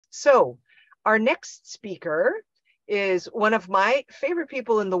So our next speaker is one of my favorite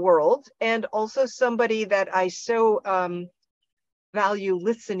people in the world, and also somebody that I so value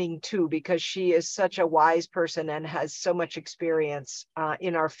listening to, because she is such a wise person and has so much experience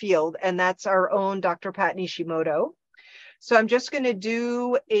in our field, and that's our own Dr. Pat Nishimoto. So I'm just going to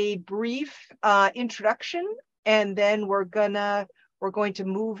do a brief introduction, and then we're going to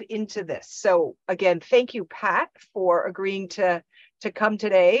move into this. So again, thank you, Pat, for agreeing to come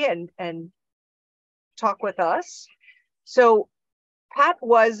today and talk with us. So Pat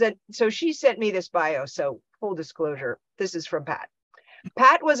so she sent me this bio. So full disclosure, this is from Pat.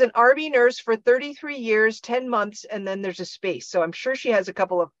 Pat was an Army nurse for 33 years, 10 months, and then there's a space. So I'm sure she has a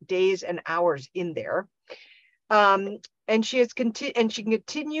couple of days and hours in there. And she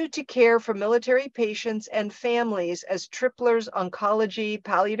continued to care for military patients and families as Tripler's oncology,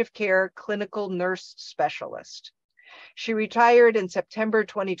 palliative care, clinical nurse specialist. She retired in September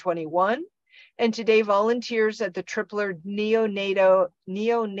 2021, and today volunteers at the Tripler neonatal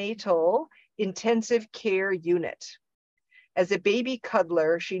intensive care unit. As a baby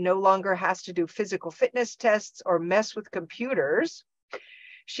cuddler, she no longer has to do physical fitness tests or mess with computers.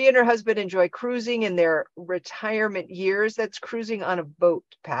 She and her husband enjoy cruising in their retirement years. That's cruising on a boat,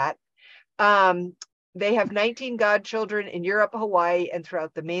 Pat. They have 19 godchildren in Europe, Hawaii, and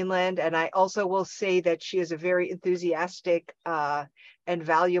throughout the mainland. And I also will say that she is a very enthusiastic and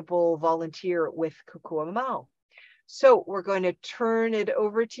valuable volunteer with Kōkua Mau. So we're going to turn it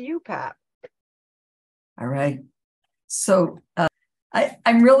over to you, Pat. All right. So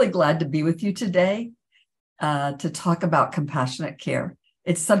I'm really glad to be with you today to talk about compassionate care.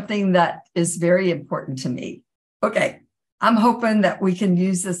 It's something that is very important to me. Okay, I'm hoping that we can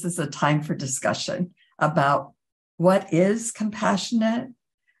use this as a time for discussion about what is compassionate.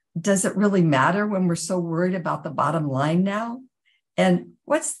 Does it really matter when we're so worried about the bottom line now? And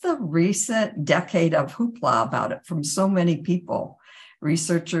what's the recent decade of hoopla about it from so many people?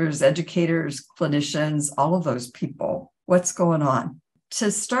 Researchers, educators, clinicians, all of those people. What's going on?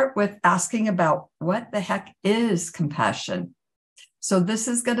 To start with asking about what the heck is compassion? So this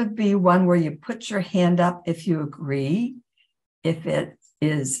is going to be one where you put your hand up if you agree. If it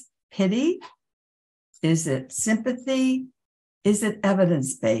is pity, is it sympathy? Is it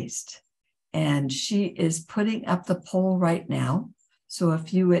evidence-based? And she is putting up the poll right now. So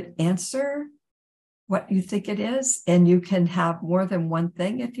if you would answer what you think it is, and you can have more than one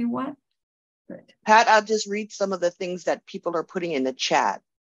thing if you want. Good. Pat, I'll just read some of the things that people are putting in the chat.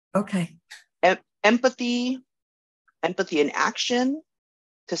 Okay. Empathy in action,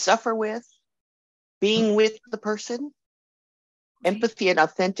 to suffer with, being with the person, empathy and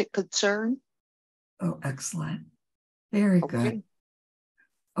authentic concern. Oh, excellent. Very good.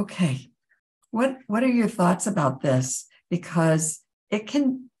 Okay. What are your thoughts about this? Because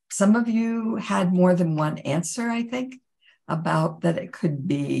some of you had more than one answer, I think, about that it could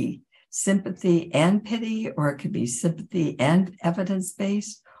be sympathy and pity, or it could be sympathy and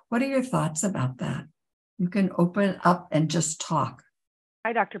evidence-based. What are your thoughts about that? You can open up and just talk.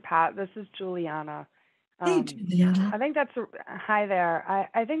 Hi, Dr. Pat. This is Juliana. Hey, Juliana. I think hi there.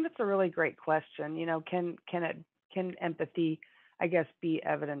 I think that's a really great question. You know, can empathy, I guess, be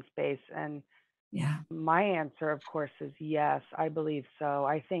evidence-based? And yeah, my answer, of course, is yes. I believe so.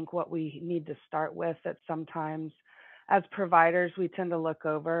 I think what we need to start with, that sometimes as providers we tend to look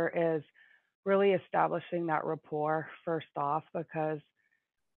over, is really establishing that rapport first off, because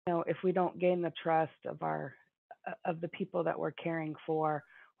if we don't gain the trust of the people that we're caring for,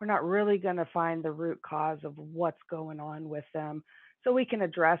 we're not really going to find the root cause of what's going on with them, so we can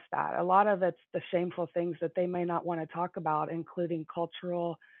address that. A lot of it's the shameful things that they may not want to talk about, including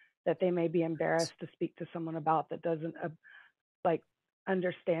cultural, that they may be embarrassed to speak to someone about, that doesn't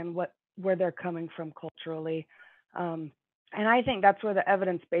understand where they're coming from culturally. And I think that's where the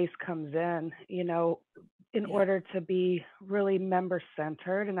evidence-based comes in, in order to be really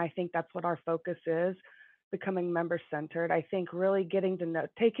member-centered. And I think that's what our focus is, becoming member-centered. I think really getting to know,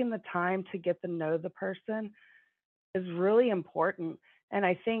 taking the time to get to know the person is really important. And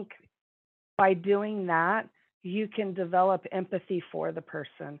I think by doing that, you can develop empathy for the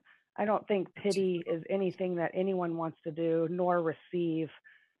person. I don't think pity is anything that anyone wants to do, nor receive.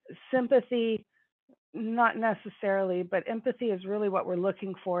 Sympathy, not necessarily, but empathy is really what we're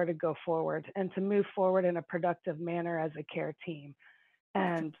looking for to go forward and to move forward in a productive manner as a care team.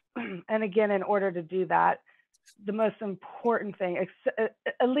 And again, in order to do that, the most important thing,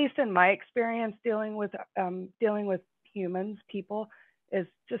 at least in my experience dealing with humans, people, is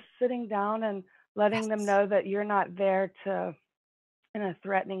just sitting down and letting them know that you're not there to in a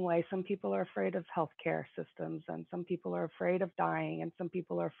threatening way. Some people are afraid of healthcare systems, and some people are afraid of dying, and some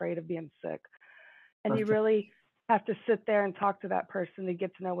people are afraid of being sick. And you Perfect. really have to sit there and talk to that person to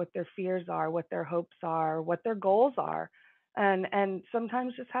get to know what their fears are, what their hopes are, what their goals are. And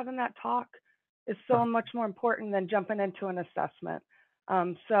sometimes just having that talk is so much more important than jumping into an assessment.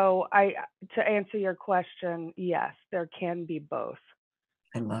 So to answer your question, yes, there can be both.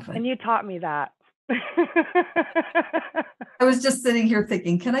 I love it. And you taught me that. I was just sitting here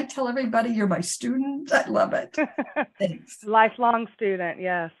thinking, can I tell everybody you're my student? I love it. Thanks. Lifelong student,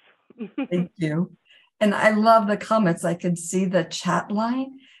 yes. Thank you. And I love the comments. I can see the chat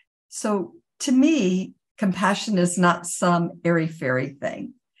line. So to me, compassion is not some airy-fairy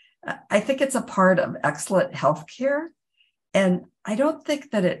thing. I think it's a part of excellent healthcare. And I don't think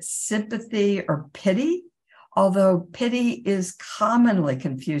that it's sympathy or pity, although pity is commonly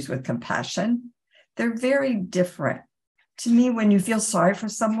confused with compassion. They're very different. To me, when you feel sorry for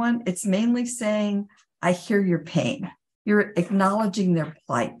someone, it's mainly saying, I hear your pain. You're acknowledging their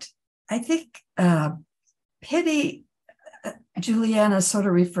plight. I think pity, Juliana sort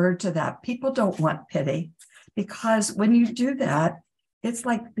of referred to that. People don't want pity because when you do that, it's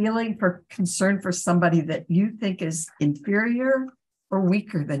like feeling for concern for somebody that you think is inferior or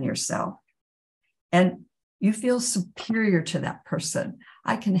weaker than yourself. And you feel superior to that person.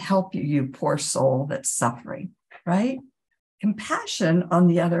 I can help you, you poor soul that's suffering, right? Compassion, on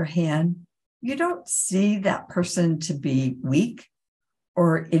the other hand, you don't see that person to be weak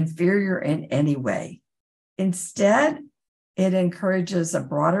or inferior in any way. Instead, it encourages a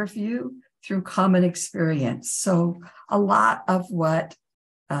broader view through common experience. So a lot of what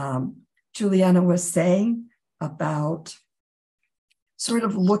Juliana was saying about sort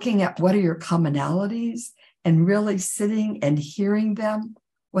of looking at what are your commonalities and really sitting and hearing them,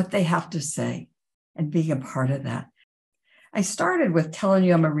 what they have to say, and being a part of that. I started with telling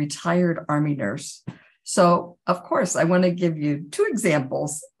you I'm a retired Army nurse. So, of course, I want to give you 2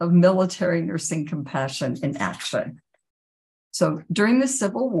 examples of military nursing compassion in action. So, during the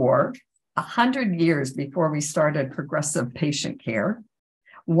Civil War, 100 years before we started progressive patient care,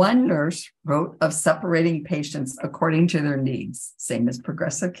 one nurse wrote of separating patients according to their needs, same as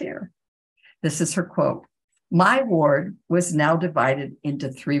progressive care. This is her quote. My ward was now divided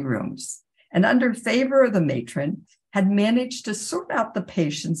into 3 rooms, and under favor of the matron, had managed to sort out the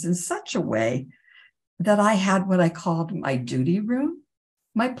patients in such a way that I had what I called my duty room,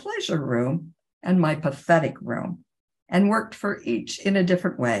 my pleasure room, and my pathetic room, and worked for each in a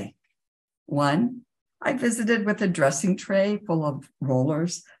different way. One, I visited with a dressing tray full of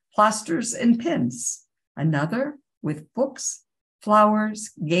rollers, plasters, and pins. Another, with books,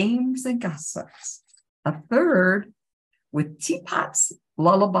 flowers, games, and gossips. A third, with teapots,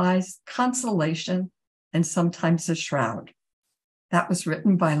 lullabies, consolation, and sometimes a shroud. That was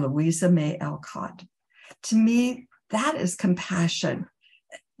written by Louisa May Alcott. To me, that is compassion,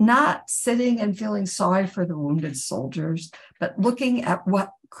 not sitting and feeling sorry for the wounded soldiers, but looking at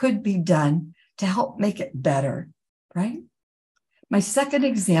what could be done to help make it better, right? My second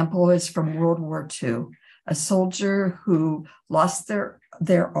example is from World War II, a soldier who lost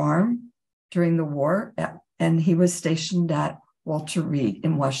their arm during the war, and he was stationed at Walter Reed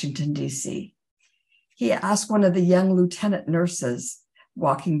in Washington, D.C. He asked one of the young lieutenant nurses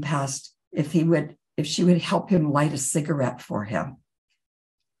walking past if she would help him light a cigarette for him.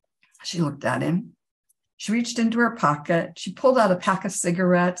 She looked at him. She reached into her pocket. She pulled out a pack of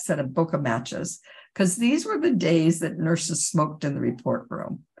cigarettes and a book of matches, because these were the days that nurses smoked in the report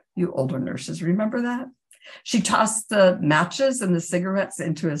room. You older nurses remember that? She tossed the matches and the cigarettes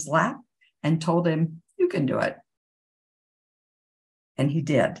into his lap and told him, you can do it. And he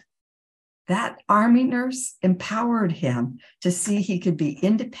did. That Army nurse empowered him to see he could be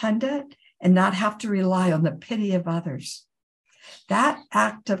independent and not have to rely on the pity of others. That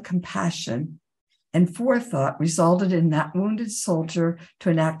act of compassion and forethought resulted in that wounded soldier to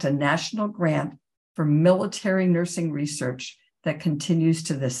enact a national grant for military nursing research that continues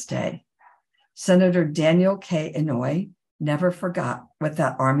to this day. Senator Daniel K. Inouye never forgot what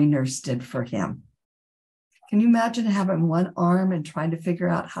that Army nurse did for him. Can you imagine having one arm and trying to figure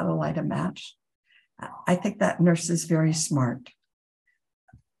out how to light a match? I think that nurse is very smart.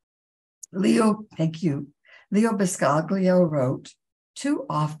 Thank you. Leo Biscaglio wrote, too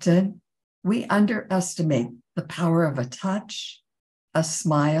often we underestimate the power of a touch, a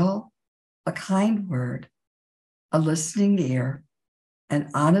smile, a kind word, a listening ear, an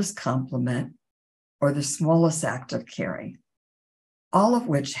honest compliment, or the smallest act of caring, all of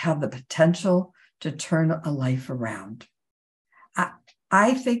which have the potential to turn a life around.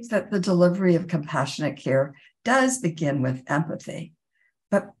 I think that the delivery of compassionate care does begin with empathy,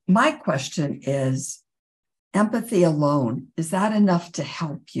 But my question is, empathy alone, is that enough to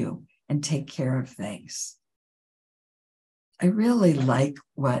help you and take care of things? I really like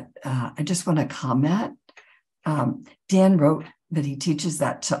what, I just want to comment. Dan wrote that he teaches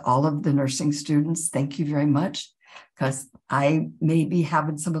that to all of the nursing students. Thank you very much, because I may be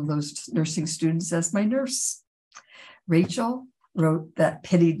having some of those nursing students as my nurse. Rachel wrote that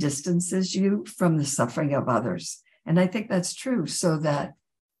pity distances you from the suffering of others. And I think that's true, so that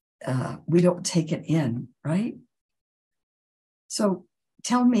we don't take it in, right? So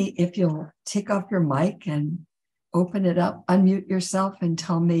tell me if you'll take off your mic and open it up, unmute yourself, and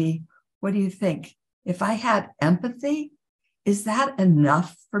tell me, what do you think? If I had empathy, is that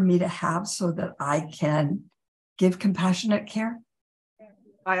enough for me to have so that I can give compassionate care?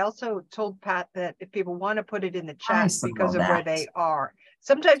 I also told Pat that if people want to put it in the chat because of that. where they are.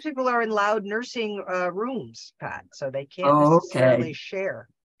 Sometimes people are in loud nursing rooms, Pat, so they can't necessarily share.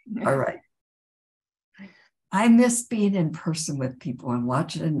 All right. I miss being in person with people and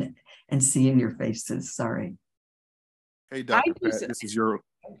watching and seeing your faces. Sorry. Hey, Dr. Pat, this is your,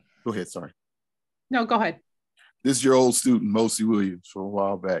 go ahead, sorry. No, go ahead. This is your old student, Mosi Williams, from a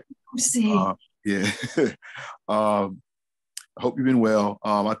while back. Mosi. Yeah. I hope you've been well.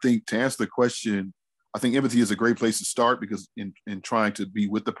 I think to answer the question, I think empathy is a great place to start, because in trying to be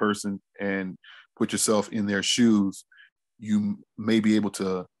with the person and put yourself in their shoes, you may be able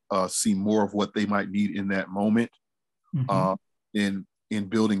to see more of what they might need in that moment. In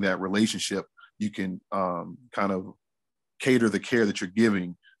building that relationship, you can kind of cater the care that you're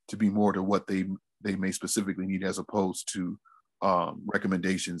giving to be more to what they may specifically need, as opposed to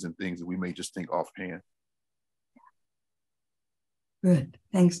recommendations and things that we may just think offhand. Good.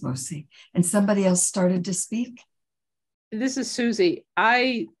 Thanks, Mosi. And somebody else started to speak? This is Susie.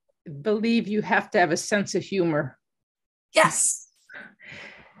 I believe you have to have a sense of humor. Yes.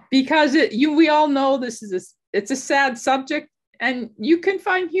 Because we all know it's a sad subject, and you can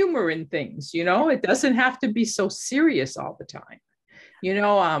find humor in things, you know. It doesn't have to be so serious all the time. You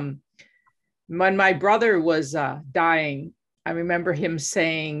know, when my brother was dying, I remember him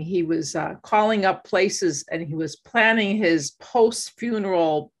saying he was calling up places and he was planning his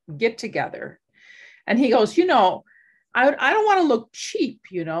post-funeral get-together. And he goes, you know, I don't want to look cheap,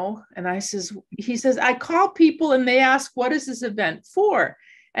 you know. And he says, I call people and they ask, what is this event for?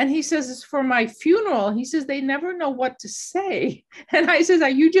 And he says, it's for my funeral. He says, they never know what to say. And I says,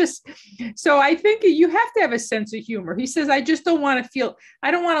 so I think you have to have a sense of humor. He says, I just don't want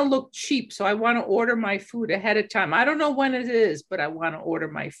to look cheap. So I want to order my food ahead of time. I don't know when it is, but I want to order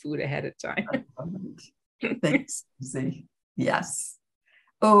my food ahead of time. Thanks, Susie. Yes.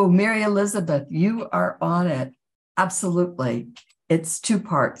 Oh, Mary Elizabeth, you are on it. Absolutely. It's two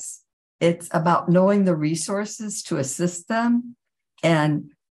parts. It's about knowing the resources to assist them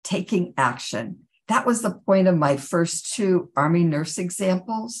and taking action. That was the point of my first two Army nurse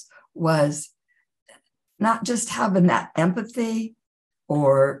examples, was not just having that empathy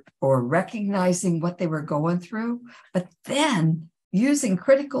or recognizing what they were going through, but then using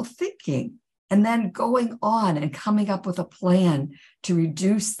critical thinking and then going on and coming up with a plan to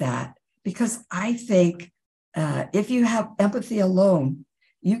reduce that. Because I think if you have empathy alone,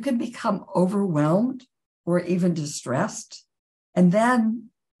 you can become overwhelmed or even distressed. And then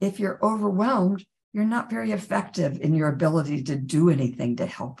if you're overwhelmed, you're not very effective in your ability to do anything to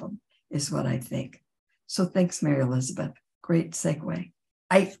help them, is what I think. So thanks, Mary Elizabeth. Great segue.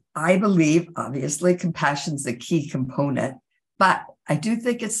 I believe, obviously, compassion's a key component, but I do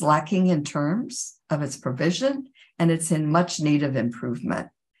think it's lacking in terms of its provision, and it's in much need of improvement.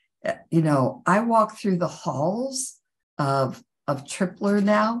 You know, I walk through the halls of Tripler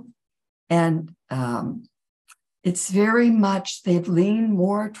now, and it's very much, they've leaned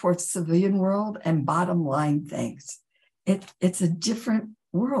more towards civilian world and bottom line things. It's a different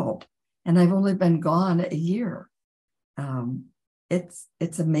world, and I've only been gone a year.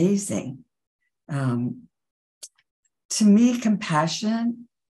 It's amazing. To me, compassion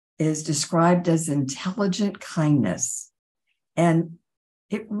is described as intelligent kindness, and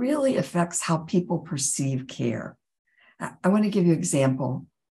it really affects how people perceive care. I want to give you an example.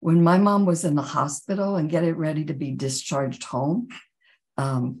 When my mom was in the hospital and getting ready to be discharged home,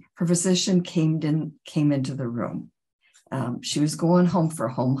 her physician came into the room. She was going home for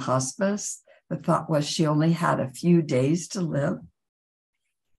home hospice. The thought was she only had a few days to live.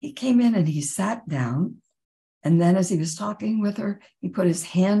 He came in and he sat down. And then as he was talking with her, he put his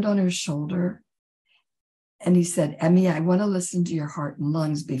hand on her shoulder. And he said, Emmy, I want to listen to your heart and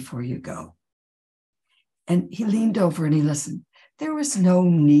lungs before you go. And he leaned over and he listened. There was no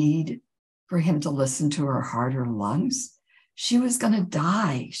need for him to listen to her heart or lungs. she was going to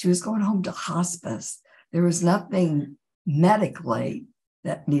die. She was going home to hospice. There was nothing medically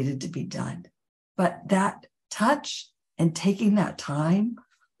that needed to be done. But that touch and taking that time,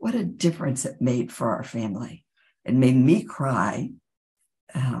 what a difference it made for our family. It made me cry.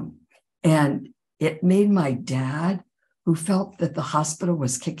 And it made my dad, who felt that the hospital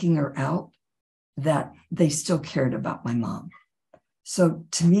was kicking her out, that they still cared about my mom. So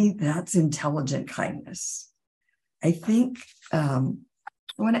to me, that's intelligent kindness. I think I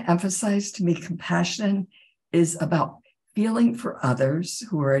want to emphasize, to me, compassion is about feeling for others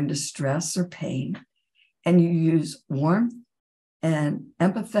who are in distress or pain, and you use warmth and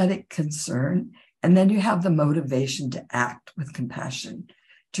empathetic concern, and then you have the motivation to act with compassion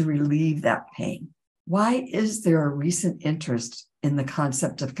to relieve that pain. Why is there a recent interest in the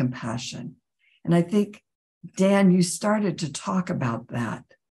concept of compassion? And I think, Dan, you started to talk about that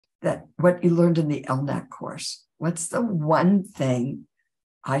what you learned in the LNAC course. What's the one thing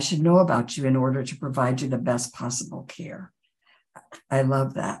I should know about you in order to provide you the best possible care? I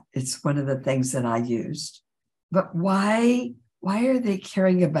love that. It's one of the things that I used. But why are they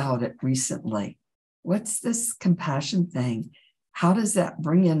caring about it recently? What's this compassion thing? How does that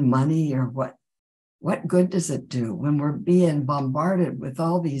bring in money, or what good does it do when we're being bombarded with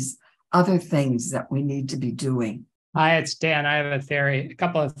all these other things that we need to be doing? Hi, it's Dan. I have a theory, a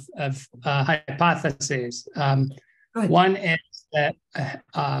couple of hypotheses. Good. One is that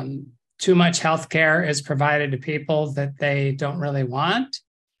too much healthcare is provided to people that they don't really want.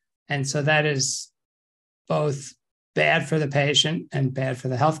 And so that is both bad for the patient and bad for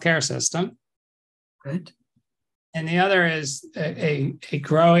the healthcare system. Good. And the other is a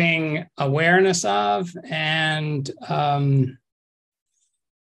growing awareness of and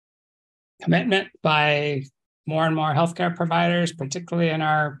commitment by more and more healthcare providers, particularly in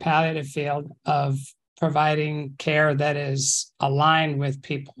our palliative field, of providing care that is aligned with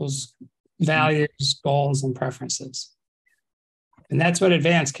people's values, goals, and preferences. And that's what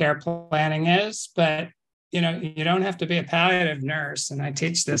advanced care planning is. But you don't have to be a palliative nurse. And I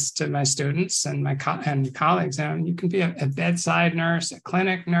teach this to my students and my colleagues. And you can be a bedside nurse, a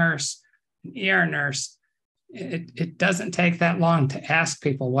clinic nurse, an ER nurse. It doesn't take that long to ask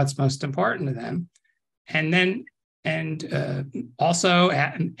people what's most important to them. And also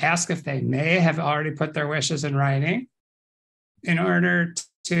ask if they may have already put their wishes in writing in order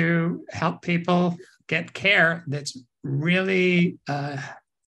to help people get care that's really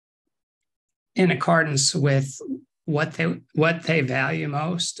in accordance with what they value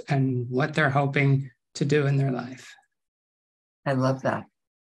most and what they're hoping to do in their life. I love that.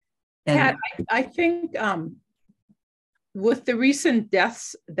 And Pat, I think with the recent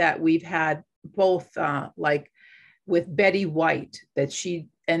deaths that we've had, both like with Betty White,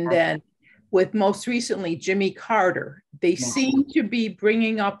 and then with most recently Jimmy Carter, they seem to be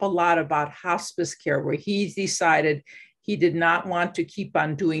bringing up a lot about hospice care, where he's decided he did not want to keep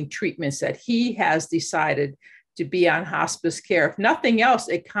on doing treatments, that he has decided to be on hospice care. If nothing else,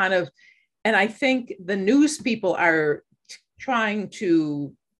 it kind of, and I think the news people are trying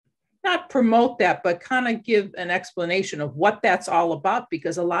to not promote that, but kind of give an explanation of what that's all about,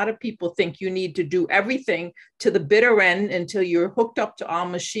 because a lot of people think you need to do everything to the bitter end until you're hooked up to all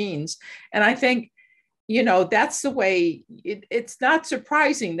machines. And I think, that's the way, it's not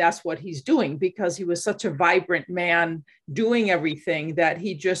surprising that's what he's doing, because he was such a vibrant man doing everything that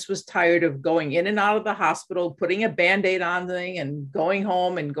he just was tired of going in and out of the hospital, putting a Band-Aid on thing and going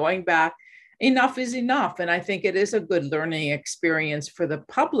home and going back. Enough is enough. And I think it is a good learning experience for the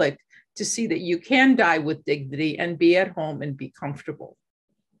public to see that you can die with dignity and be at home and be comfortable.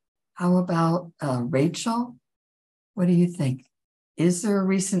 how about Rachel? What do you think? Is there a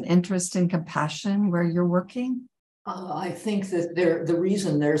recent interest in compassion where you're working? I think that the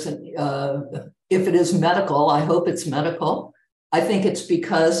reason there's if it is medical, I hope it's medical. I think it's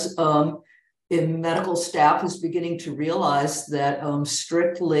because medical staff is beginning to realize that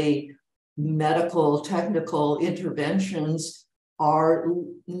strictly medical technical interventions are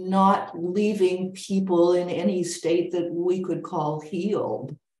not leaving people in any state that we could call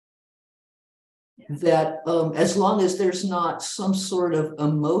healed. That as long as there's not some sort of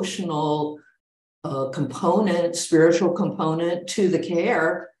emotional component, spiritual component to the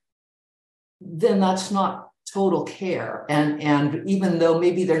care, then that's not total care. And even though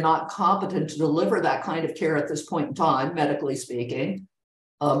maybe they're not competent to deliver that kind of care at this point in time, medically speaking,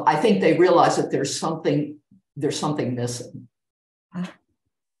 I think they realize that there's something missing.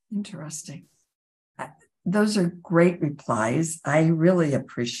 Interesting. Those are great replies. I really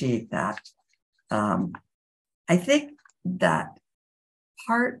appreciate that. I think that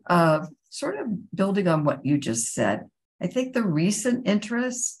part of sort of building on what you just said, I think the recent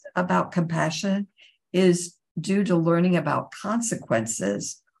interest about compassion is due to learning about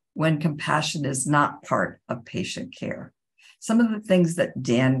consequences when compassion is not part of patient care. Some of the things that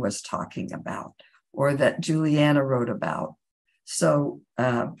Dan was talking about or that Juliana wrote about. So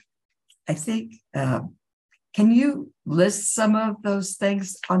I think, can you list some of those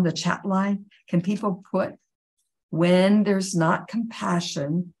things on the chat line? Can people put when there's not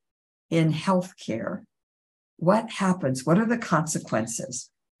compassion in healthcare, what happens? What are the consequences?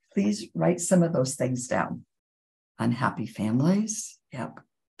 Please write some of those things down. Unhappy families. Yep.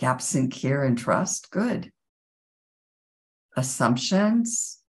 Gaps in care and trust. Good.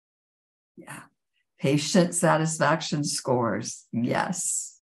 Assumptions. Yeah. Patient satisfaction scores.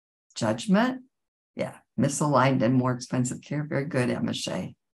 Yes. Judgment. Yeah. Misaligned and more expensive care. Very good, Emma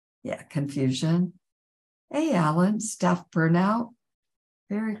Shea. Yeah. Confusion. Hey, Alan. Staff burnout.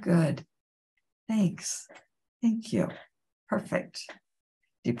 Very good. Thanks. Thank you. Perfect.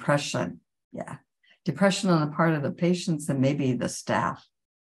 Depression. Yeah. Depression on the part of the patients and maybe the staff.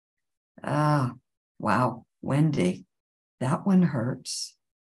 Ah, wow. Wendy, that one hurts.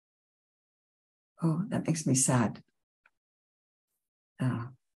 Oh, that makes me sad. That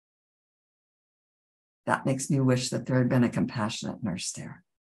makes me wish that there had been a compassionate nurse there.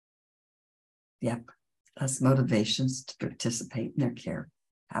 Yep. Less motivations to participate in their care.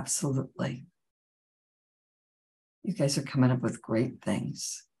 Absolutely. You guys are coming up with great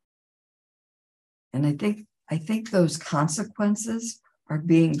things. And I think those consequences are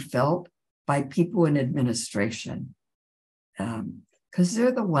being felt by people in administration. Because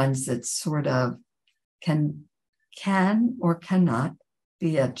they're the ones that sort of can or cannot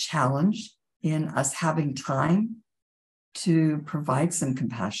be a challenge in us having time to provide some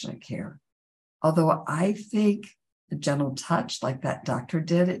compassionate care. Although I think the gentle touch like that doctor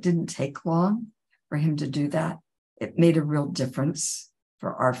did, it didn't take long for him to do that. It made a real difference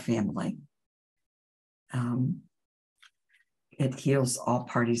for our family. It heals all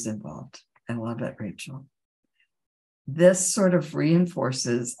parties involved. I love it, Rachel. This sort of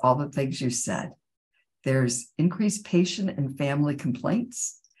reinforces all the things you said. There's increased patient and family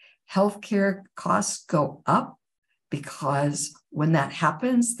complaints. Healthcare costs go up because when that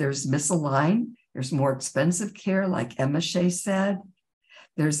happens, there's misaligned, there's more expensive care, like Emma Shea said.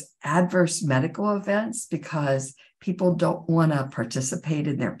 There's adverse medical events because people don't want to participate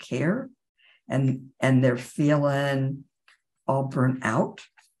in their care and they're feeling all burnt out.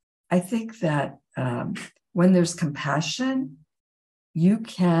 I think that when there's compassion, you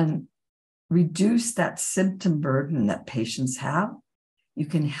can reduce that symptom burden that patients have. You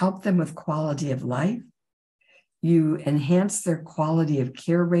can help them with quality of life. You enhance their quality of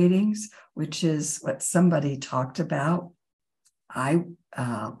care ratings, which is what somebody talked about.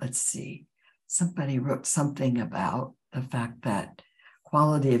 Let's see, somebody wrote something about the fact that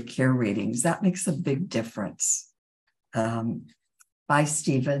quality of care ratings, that makes a big difference. Bye,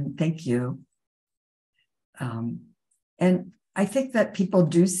 Stephen. Thank you. And I think that people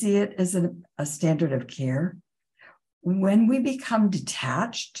do see it as a standard of care. When we become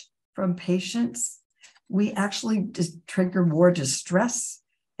detached from patients, we actually just trigger more distress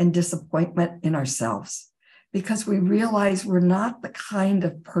and disappointment in ourselves because we realize we're not the kind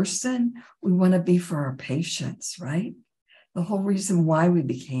of person we want to be for our patients, right? The whole reason why we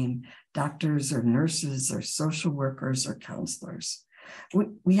became doctors or nurses or social workers or counselors.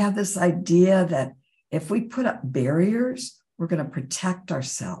 We have this idea that if we put up barriers, we're going to protect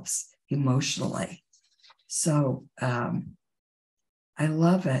ourselves emotionally. So I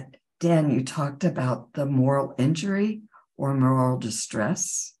love it. Dan, you talked about the moral injury or moral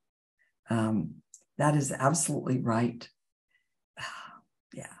distress. That is absolutely right.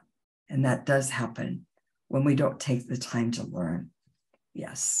 Yeah. And that does happen when we don't take the time to learn.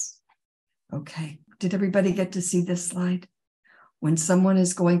 Yes. Okay. Did everybody get to see this slide? When someone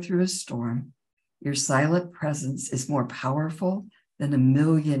is going through a storm, your silent presence is more powerful than a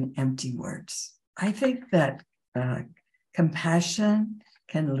million empty words. I think that compassion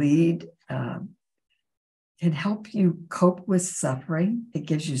can lead, can help you cope with suffering. It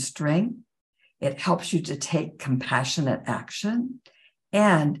gives you strength. It helps you to take compassionate action.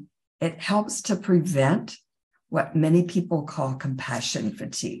 And it helps to prevent what many people call compassion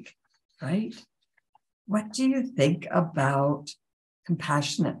fatigue, right? What do you think about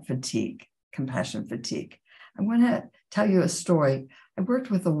compassion fatigue? I want to tell you a story. I worked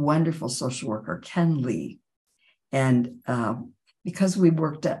with a wonderful social worker, Ken Lee. And because we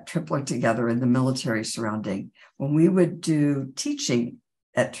worked at Tripler together in the military surrounding, when we would do teaching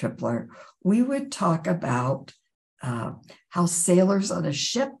at Tripler, we would talk about how sailors on a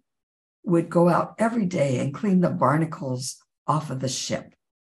ship would go out every day and clean the barnacles off of the ship.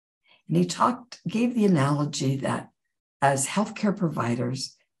 And he gave the analogy that as healthcare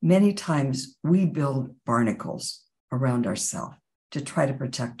providers, many times we build barnacles around ourselves to try to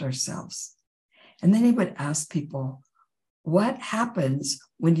protect ourselves. And then he would ask people, what happens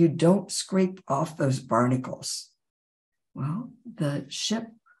when you don't scrape off those barnacles? Well, the ship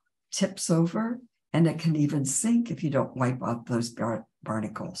tips over and it can even sink if you don't wipe out those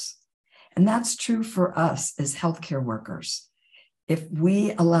barnacles. And that's true for us as healthcare workers. If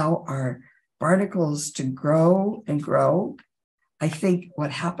we allow our barnacles to grow and grow, I think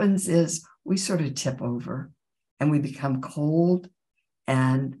what happens is we sort of tip over and we become cold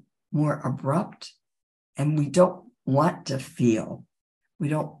and more abrupt, and we don't want to feel. We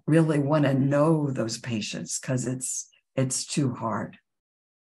don't really want to know those patients because it's too hard.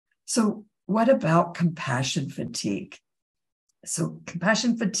 So what about compassion fatigue? So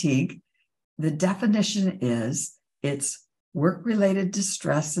compassion fatigue, the definition is it's work-related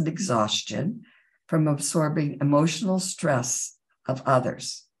distress and exhaustion from absorbing emotional stress of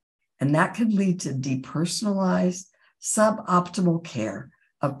others. And that can lead to depersonalized, suboptimal care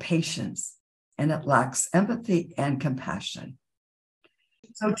of patients, and it lacks empathy and compassion.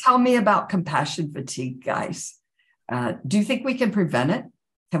 So tell me about compassion fatigue, guys. Do you think we can prevent it?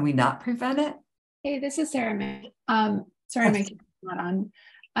 Can we not prevent it? Hey, this is Sarah May. Sorry, my camera's not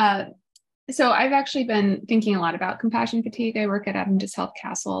on. So I've actually been thinking a lot about compassion fatigue. I work at Adventist Health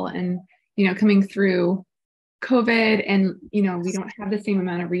Castle, and coming through COVID, and we don't have the same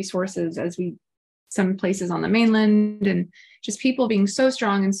amount of resources as some places on the mainland, and just people being so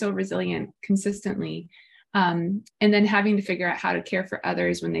strong and so resilient consistently, and then having to figure out how to care for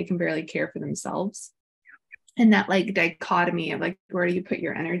others when they can barely care for themselves. And that dichotomy of where do you put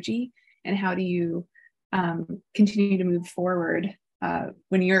your energy and how do you continue to move forward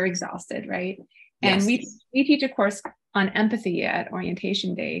when you're exhausted, right? Yes. And we teach a course on empathy at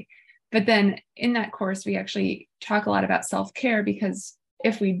orientation day, but then in that course we actually talk a lot about self-care, because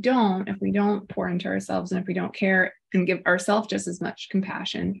if we don't pour into ourselves, and if we don't care and give ourselves just as much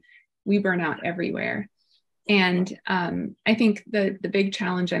compassion, we burn out everywhere. And I think the big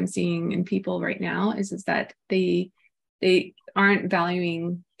challenge I'm seeing in people right now is that they aren't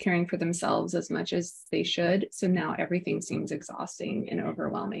valuing caring for themselves as much as they should. So now everything seems exhausting and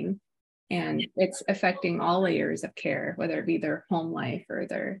overwhelming, and it's affecting all layers of care, whether it be their home life or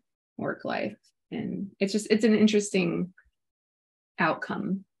their work life. And it's an interesting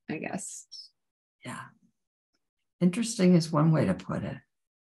outcome, I guess. Yeah. Interesting is one way to put it.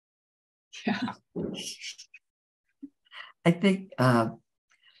 Yeah. I think,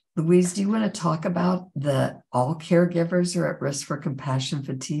 Louise, do you want to talk about all caregivers are at risk for compassion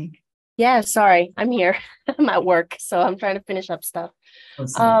fatigue? Yeah, sorry, I'm here. I'm at work, so I'm trying to finish up stuff.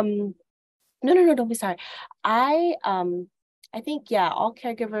 No, don't be sorry. I think, all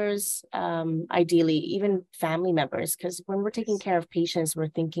caregivers, ideally, even family members, because when we're taking care of patients, we're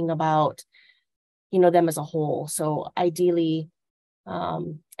thinking about, them as a whole. So ideally,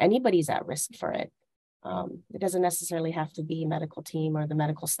 anybody's at risk for it. It doesn't necessarily have to be medical team or the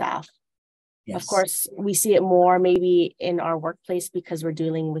medical staff. Yes. Of course, we see it more maybe in our workplace because we're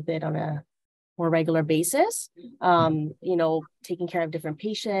dealing with it on a more regular basis, taking care of different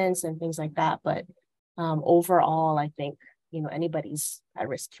patients and things like that. But overall, I think, anybody's at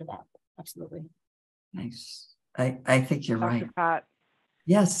risk for that. Absolutely. Nice. I think you're Dr. right. Pat,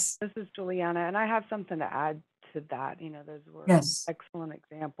 yes. This is Juliana, and I have something to add to that. Those were excellent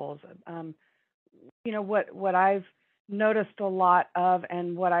examples. What I've noticed a lot of,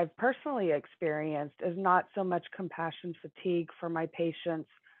 and what I've personally experienced, is not so much compassion fatigue for my patients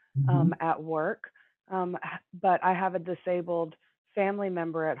at work, but I have a disabled family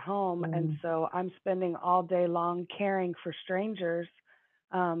member at home, and so I'm spending all day long caring for strangers,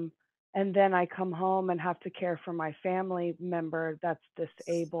 and then I come home and have to care for my family member that's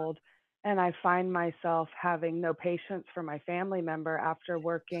disabled, and I find myself having no patience for my family member after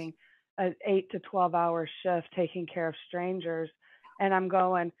working an 8 to 12 hour shift taking care of strangers. And I'm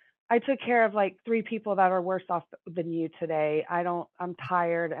going, I took care of 3 people that are worse off than you today. I'm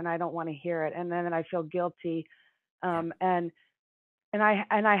tired and I don't want to hear it. And then I feel guilty. And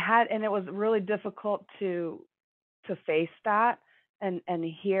it was really difficult to face that and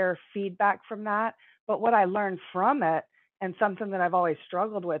hear feedback from that. But what I learned from it, and something that I've always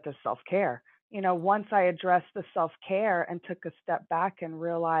struggled with, is self-care. Once I addressed the self-care and took a step back and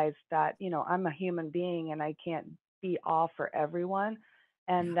realized that, I'm a human being and I can't be all for everyone.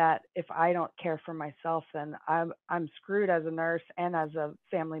 And that if I don't care for myself, then I'm screwed as a nurse and as a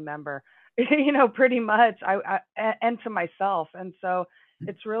family member, pretty much, and to myself. And so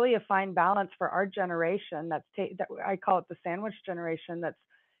it's really a fine balance for our generation that I call it the sandwich generation, that's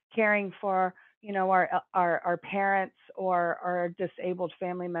caring for, you know, our parents or our disabled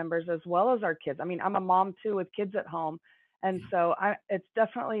family members as well as our kids. I mean, I'm a mom too with kids at home. And so it's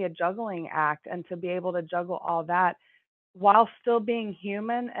definitely a juggling act, and to be able to juggle all that while still being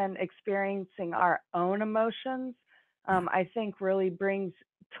human and experiencing our own emotions, I think really brings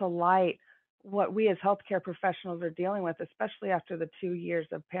to light what we as healthcare professionals are dealing with, especially after the 2 years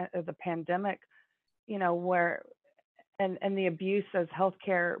of the pandemic, you know, where and the abuse as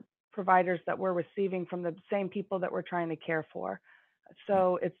healthcare providers that we're receiving from the same people that we're trying to care for.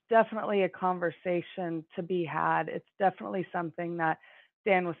 So it's definitely a conversation to be had. It's definitely something that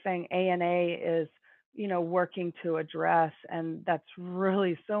Dan was saying ANA is, you know, working to address. And that's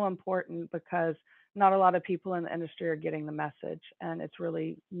really so important because not a lot of people in the industry are getting the message, and it's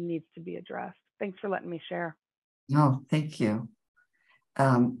really needs to be addressed. Thanks for letting me share. No, thank you.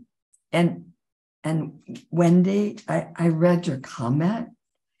 And Wendy, I read your comment.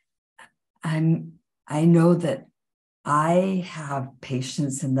 I know that I have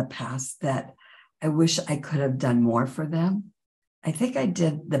patients in the past that I wish I could have done more for them. I think I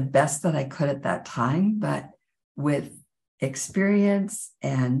did the best that I could at that time, but with experience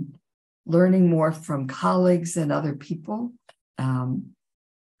and learning more from colleagues and other people,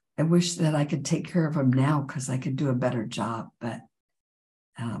 I wish that I could take care of them now because I could do a better job. But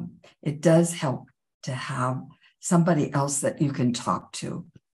it does help to have somebody else that you can talk to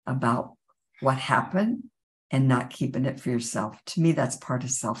about what happened and not keeping it for yourself. To me, that's part of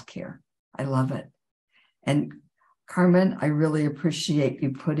self-care. I love it. And Carmen, I really appreciate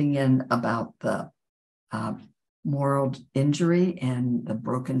you putting in about the moral injury and the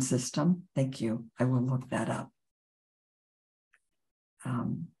broken system. Thank you. I will look that up.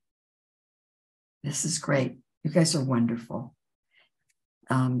 This is great. You guys are wonderful.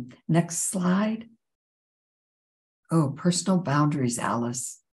 Next slide. Oh, personal boundaries,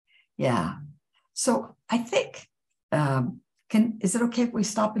 Alice. Yeah. So I think, is it okay if we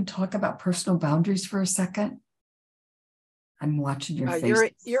stop and talk about personal boundaries for a second? I'm watching your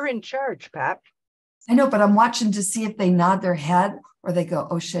face. You're in charge, Pat. I know, but I'm watching to see if they nod their head or they go,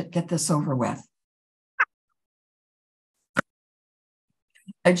 oh shit, get this over with.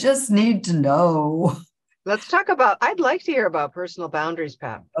 I just need to know. Let's talk about, I'd like to hear about personal boundaries,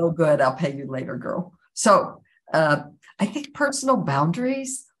 Pat. Oh, good. I'll pay you later, girl. So I think personal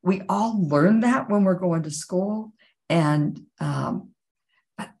boundaries, we all learn that when we're going to school. And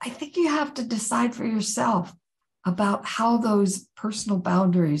but I think you have to decide for yourself about how those personal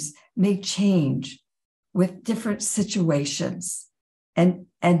boundaries may change with different situations and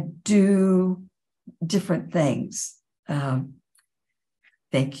do different things.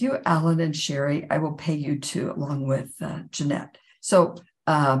 Thank you, Alan and Sherry. I will pay you too, along with Jeanette. So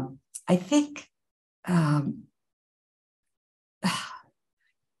I think,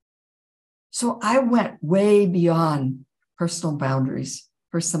 so I went way beyond personal boundaries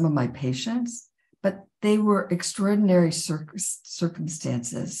for some of my patients, but they were extraordinary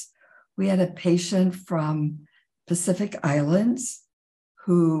circumstances. We had a patient from Pacific Islands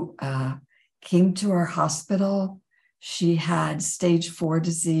who came to our hospital. She had stage 4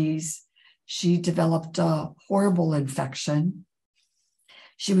 disease. She developed a horrible infection.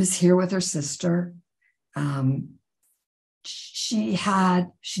 She was here with her sister. She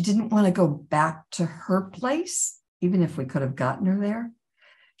didn't want to go back to her place, even if we could have gotten her there.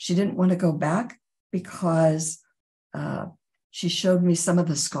 She didn't want to go back because she showed me some of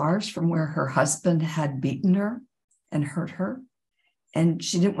the scars from where her husband had beaten her and hurt her. And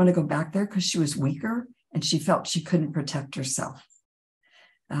she didn't want to go back there because she was weaker and she felt she couldn't protect herself.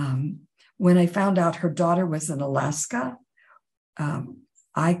 When I found out her daughter was in Alaska,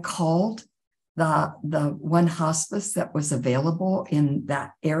 I called the one hospice that was available in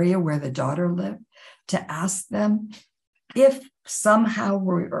that area where the daughter lived to ask them if somehow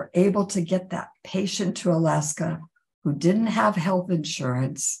we were able to get that patient to Alaska who didn't have health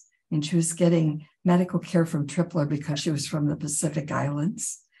insurance, and she was getting medical care from Tripler because she was from the Pacific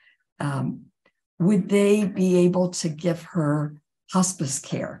Islands. Would they be able to give her hospice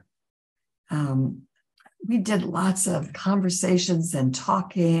care? We did lots of conversations and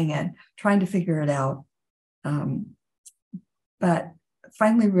talking and trying to figure it out. But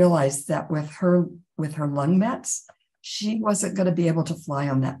finally realized that with her lung mets, she wasn't going to be able to fly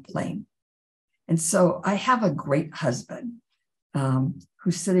on that plane. And so I have a great husband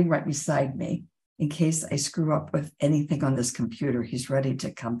who's sitting right beside me. In case I screw up with anything on this computer, he's ready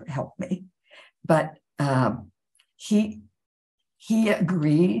to come help me. But he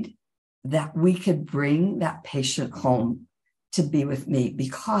agreed that we could bring that patient home to be with me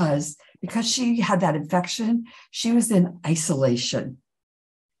because she had that infection. She was in isolation,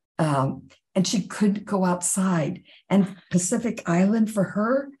 and she couldn't go outside. And Pacific Island, for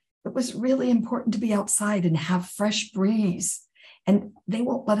her, it was really important to be outside and have fresh breeze. And they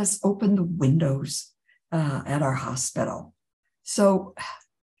won't let us open the windows at our hospital. So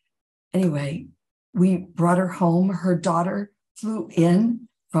anyway, we brought her home. Her daughter flew in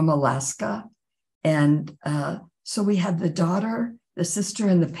from Alaska. And so we had the daughter, the sister,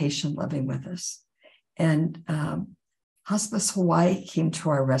 and the patient living with us. And Hospice Hawaii came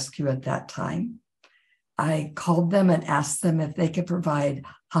to our rescue at that time. I called them and asked them if they could provide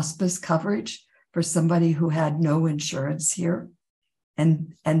hospice coverage for somebody who had no insurance here.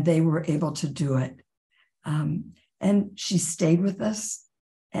 And they were able to do it. And she stayed with us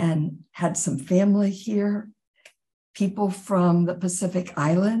and had some family here, people from the Pacific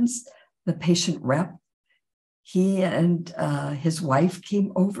Islands. The patient rep, he and his wife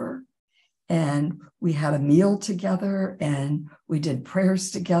came over, and we had a meal together and we did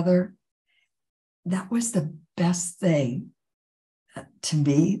prayers together. That was the best thing to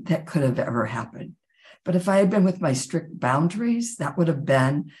me that could have ever happened. But if I had been with my strict boundaries, that would have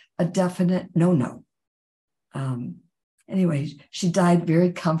been a definite no-no. Anyway, she died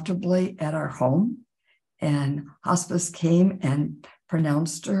very comfortably at our home, and hospice came and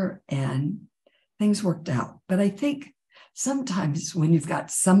pronounced her, and things worked out. But I think sometimes when you've got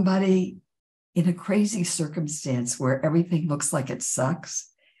somebody in a crazy circumstance where everything looks like it sucks,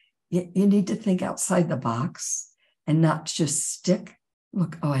 you need to think outside the box and not just stick.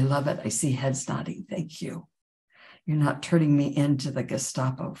 Look, oh, I love it. I see heads nodding. Thank you. You're not turning me into the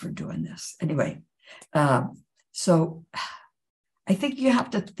Gestapo for doing this. Anyway, so I think you have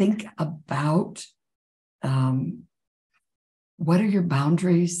to think about what are your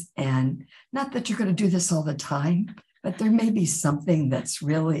boundaries? And not that you're going to do this all the time, but there may be something that's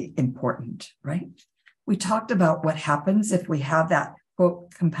really important, right? We talked about what happens if we have that,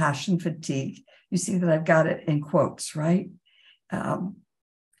 quote, compassion fatigue. You see that I've got it in quotes, right?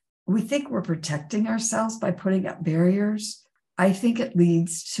 We think we're protecting ourselves by putting up barriers. I think it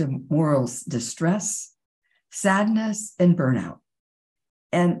leads to moral distress, sadness, and burnout.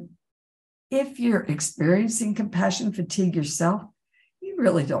 And if you're experiencing compassion fatigue yourself, you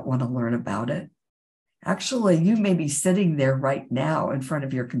really don't want to learn about it. Actually, you may be sitting there right now in front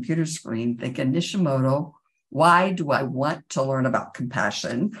of your computer screen thinking, Nishimoto, why do I want to learn about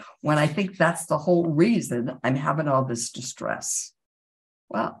compassion when I think that's the whole reason I'm having all this distress?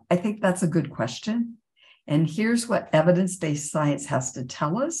 Well, I think that's a good question. And here's what evidence-based science has to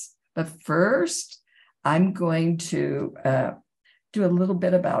tell us. But first, I'm going to do a little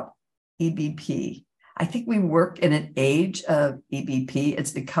bit about EBP. I think we work in an age of EBP.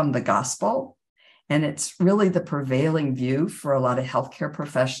 It's become the gospel, and it's really the prevailing view for a lot of healthcare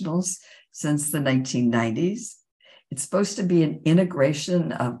professionals since the 1990s. It's supposed to be an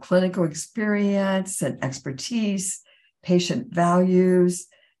integration of clinical experience and expertise, patient values,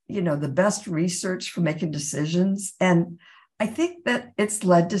 the best research for making decisions. And I think that it's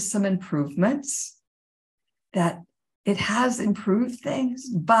led to some improvements, that it has improved things,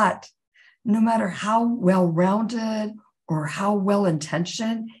 but no matter how well-rounded or how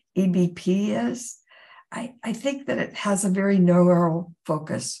well-intentioned EBP is, I think that it has a very narrow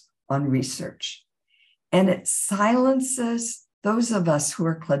focus on research. And it silences those of us who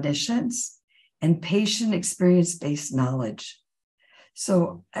are clinicians and patient experience-based knowledge.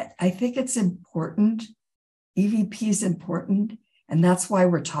 So I think it's important. EVP is important. And that's why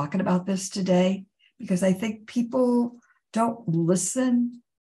we're talking about this today, because I think people don't listen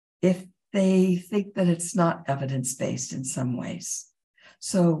if they think that it's not evidence-based in some ways.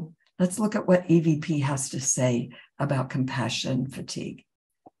 So let's look at what EVP has to say about compassion fatigue.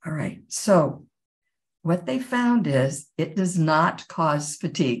 All right, so what they found is it does not cause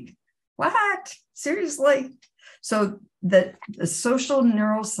fatigue. What? Seriously? So the social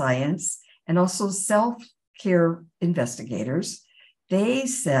neuroscience and also self-care investigators, they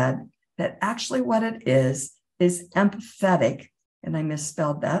said that actually what it is empathetic, and I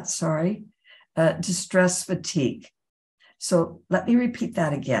misspelled that, sorry, distress fatigue. So let me repeat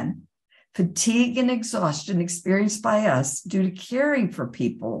that again. Fatigue and exhaustion experienced by us due to caring for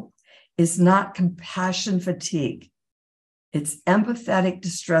people is not compassion fatigue. It's empathetic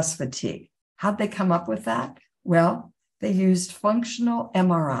distress fatigue. How'd they come up with that? Well, they used functional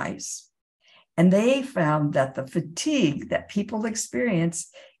MRIs, and they found that the fatigue that people experience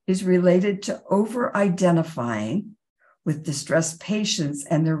is related to over-identifying with distressed patients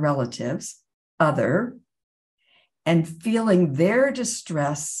and their relatives, and feeling their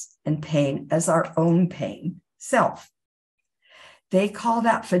distress and pain as our own pain, self. They call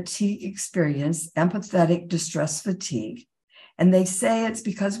that fatigue experience empathetic distress fatigue. And they say it's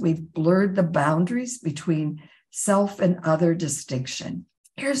because we've blurred the boundaries between self and other distinction.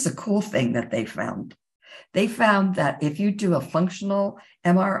 Here's the cool thing that they found. They found that if you do a functional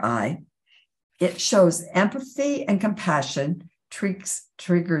MRI, it shows empathy and compassion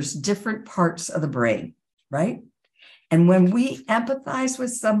triggers different parts of the brain, right? And when we empathize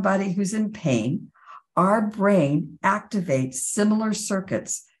with somebody who's in pain, our brain activates similar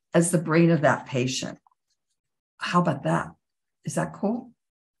circuits as the brain of that patient. How about that? Is that cool?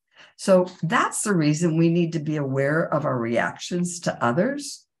 So that's the reason we need to be aware of our reactions to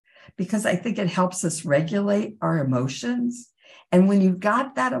others, because I think it helps us regulate our emotions. And when you've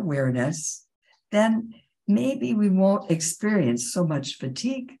got that awareness, then maybe we won't experience so much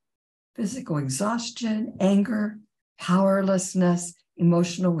fatigue, physical exhaustion, anger, powerlessness,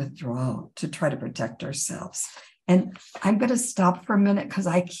 emotional withdrawal to try to protect ourselves. And I'm going to stop for a minute because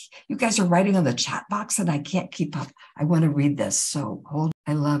you guys are writing on the chat box and I can't keep up. I want to read this. So hold.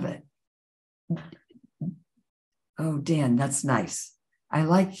 I love it. Oh, Dan, that's nice. I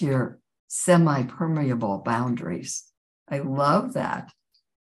like your semi-permeable boundaries. I love that.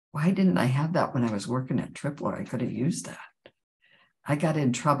 Why didn't I have that when I was working at Tripler? I could have used that. I got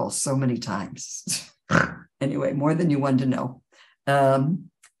in trouble so many times. Anyway, more than you wanted to know.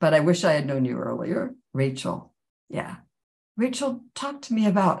 But I wish I had known you earlier. Rachel, yeah. Rachel, talk to me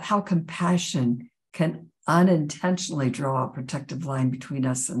about how compassion can unintentionally draw a protective line between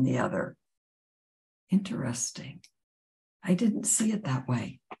us and the other. Interesting. I didn't see it that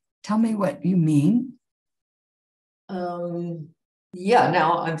way. Tell me what you mean. Yeah,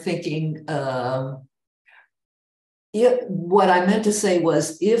 now I'm thinking, what I meant to say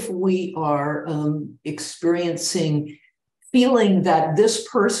was if we are feeling that this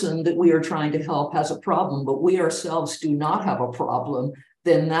person that we are trying to help has a problem, but we ourselves do not have a problem,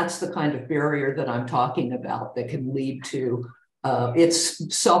 then that's the kind of barrier that I'm talking about that can lead to,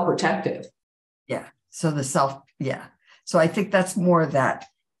 it's self-protective. Yeah, so So I think that's more that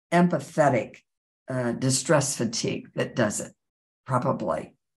empathetic distress fatigue that does it.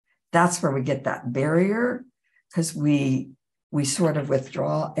 Probably. That's where we get that barrier because we sort of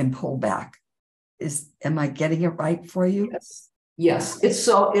withdraw and pull back. Am I getting it right for you? Yes. It's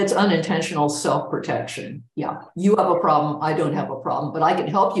unintentional self-protection. Yeah. You have a problem. I don't have a problem, but I can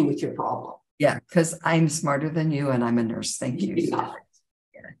help you with your problem. Yeah, because I'm smarter than you and I'm a nurse. Thank you. Yeah.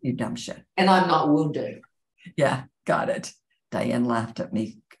 Yeah, you dumb shit. And I'm not wounded. Yeah, got it. Diane laughed at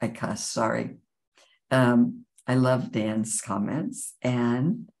me. I cussed. Sorry. I love Dan's comments.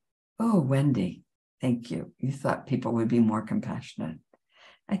 And, Wendy, thank you. You thought people would be more compassionate.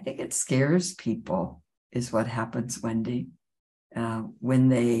 I think it scares people is what happens, Wendy, when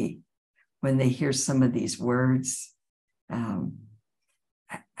they hear some of these words. I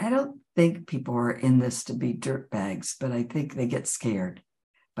don't think people are in this to be dirtbags, but I think they get scared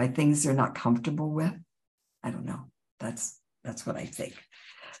by things they're not comfortable with. I don't know. That's what I think.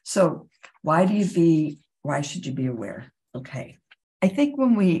 So why should you be aware? Okay. I think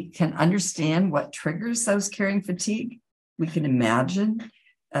when we can understand what triggers those carrying fatigue, we can imagine,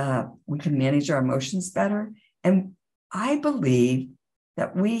 we can manage our emotions better. And I believe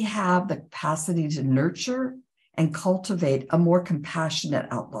that we have the capacity to nurture and cultivate a more compassionate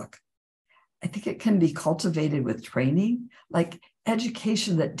outlook. I think it can be cultivated with training, like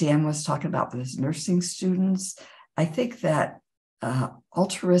education that Dan was talking about with his nursing students. I think that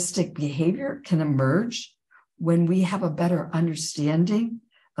altruistic behavior can emerge when we have a better understanding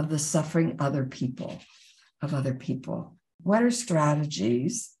of the suffering of other people. What are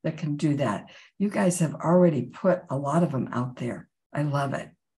strategies that can do that? You guys have already put a lot of them out there. I love it.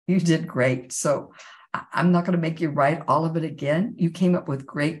 You did great. So I'm not going to make you write all of it again. You came up with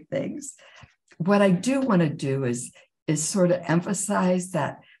great things. What I do want to do is sort of emphasize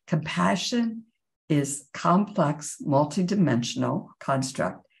that compassion is complex, multidimensional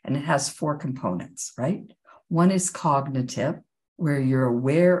construct, and it has 4 components, right? One is cognitive, where you're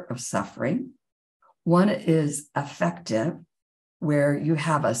aware of suffering. One is affective, where you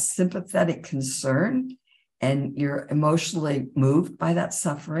have a sympathetic concern and you're emotionally moved by that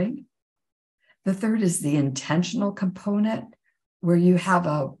suffering. The third is the intentional component, where you have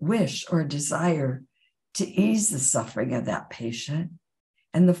a wish or a desire to ease the suffering of that patient.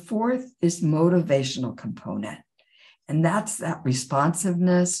 And the fourth is motivational component. And that's that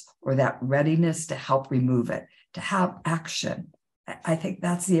responsiveness or that readiness to help remove it, to have action. I think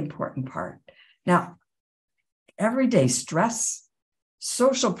that's the important part. Now, everyday stress,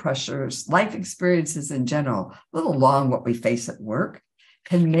 social pressures, life experiences in general, a little long what we face at work,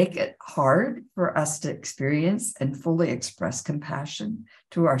 can make it hard for us to experience and fully express compassion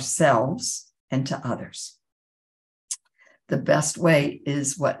to ourselves and to others. The best way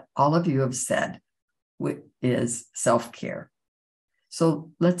is what all of you have said, which is self-care.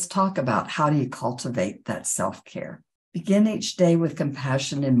 So let's talk about how do you cultivate that self-care. Begin each day with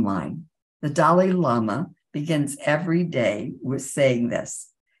compassion in mind. The Dalai Lama begins every day with saying this: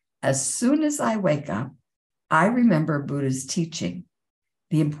 as soon as I wake up, I remember Buddha's teaching,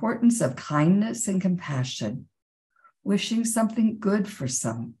 the importance of kindness and compassion, wishing something good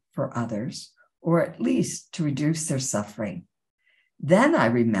for others, or at least to reduce their suffering. Then I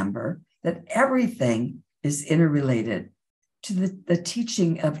remember that everything is interrelated to the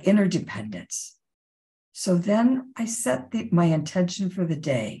teaching of interdependence. So then I set my intention for the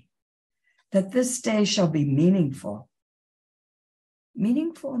day, that this day shall be meaningful.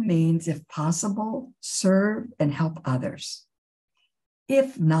 Meaningful means, if possible, serve and help others.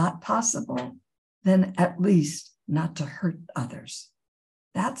 If not possible, then at least not to hurt others.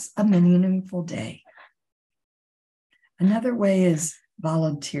 That's a meaningful day. Another way is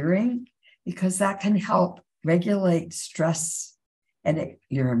volunteering, because that can help regulate stress and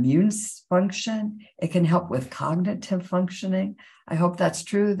your immune function. It can help with cognitive functioning. I hope that's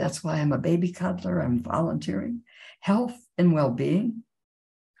true. That's why I'm a baby cuddler. I'm volunteering. Health and well-being.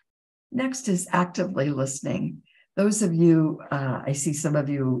 Next is actively listening. Those of you, I see some of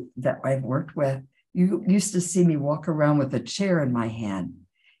you that I've worked with, you used to see me walk around with a chair in my hand.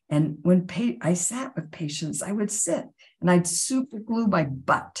 And when I sat with patients, I would sit and I'd super glue my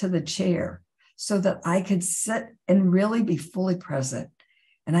butt to the chair so that I could sit and really be fully present.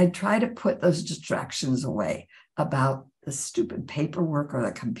 And I'd try to put those distractions away about the stupid paperwork or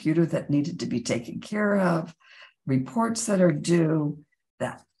the computer that needed to be taken care of, reports that are due,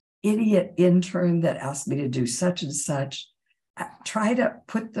 that idiot intern that asked me to do such and such. I try to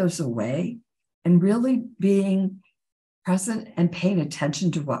put those away and really being present and paying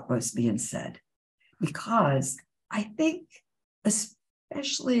attention to what was being said. Because I think,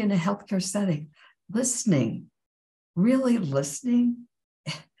 especially in a healthcare setting, really listening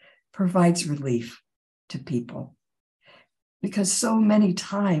provides relief to people. Because so many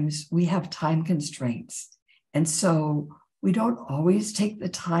times we have time constraints. And so we don't always take the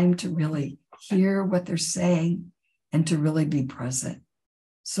time to really hear what they're saying and to really be present.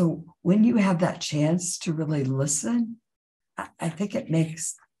 So when you have that chance to really listen, I think it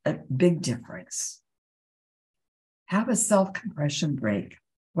makes a big difference. Have a self-compression break.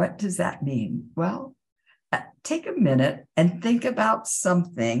 What does that mean? Well, take a minute and think about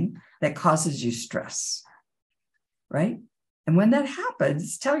something that causes you stress, right? And when that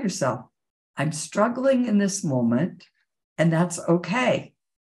happens, tell yourself, I'm struggling in this moment, and that's okay.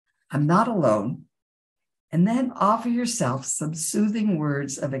 I'm not alone. And then offer yourself some soothing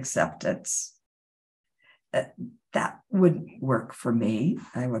words of acceptance. That would work for me,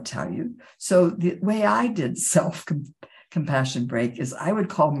 I will tell you. So the way I did self-compassion break is I would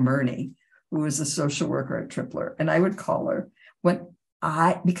call Myrnie, who was a social worker at Tripler, and I would call her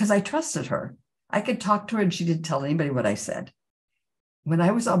because I trusted her. I could talk to her and she didn't tell anybody what I said. When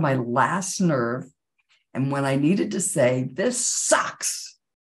I was on my last nerve and when I needed to say, this sucks,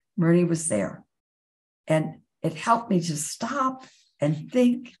 Myrnie was there. And it helped me to stop and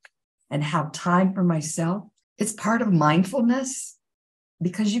think and have time for myself. It's part of mindfulness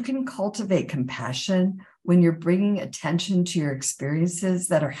because you can cultivate compassion when you're bringing attention to your experiences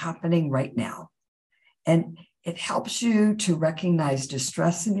that are happening right now. And it helps you to recognize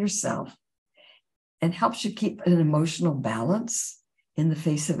distress in yourself and helps you keep an emotional balance in the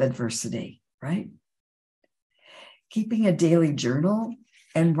face of adversity, right? Keeping a daily journal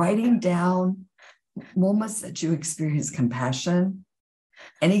and writing down moments that you experienced compassion,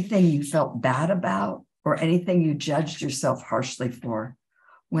 anything you felt bad about, or anything you judged yourself harshly for.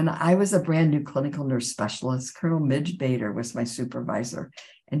 When I was a brand new clinical nurse specialist, Colonel Midge Bader was my supervisor,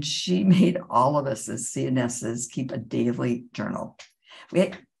 and she made all of us as CNSs keep a daily journal.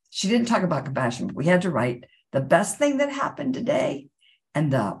 She didn't talk about compassion, but we had to write the best thing that happened today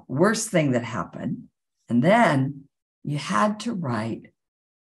and the worst thing that happened. And then you had to write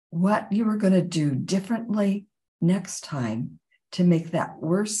what you were going to do differently next time to make that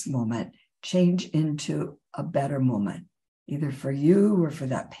worst moment change into a better moment, either for you or for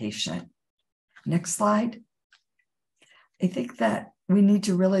that patient. Next slide. I think that we need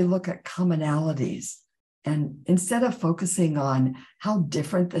to really look at commonalities. And instead of focusing on how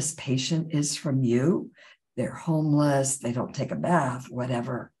different this patient is from you, they're homeless, they don't take a bath,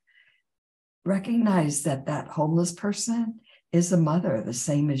 whatever, recognize that that homeless person is a mother the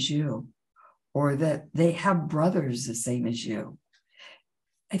same as you, or that they have brothers the same as you.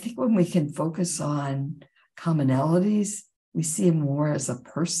 I think when we can focus on commonalities, we see him more as a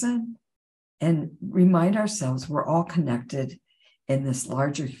person and remind ourselves we're all connected in this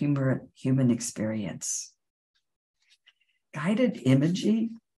larger human experience. Guided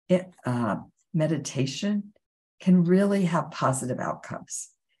imaging, meditation can really have positive outcomes.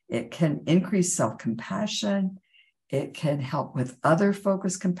 It can increase self-compassion. It can help with other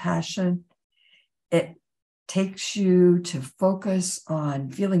focused compassion. It takes you to focus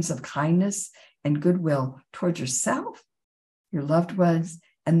on feelings of kindness and goodwill towards yourself, your loved ones,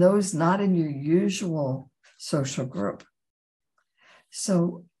 and those not in your usual social group.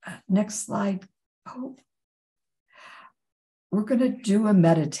 So next slide. Oh, we're going to do a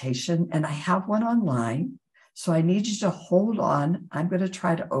meditation, and I have one online. So I need you to hold on. I'm going to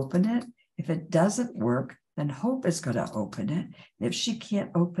try to open it. If it doesn't work, then Hope is going to open it. If she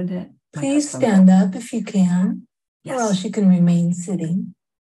can't open it, please stand up if you can, yes, or else you can remain sitting.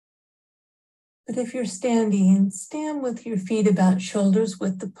 But if you're standing, stand with your feet about shoulders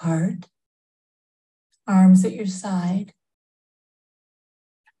width apart, arms at your side.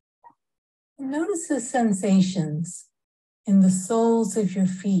 And notice the sensations in the soles of your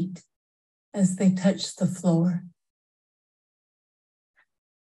feet as they touch the floor.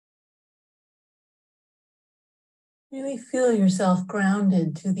 Really feel yourself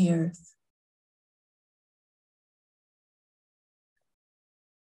grounded to the earth.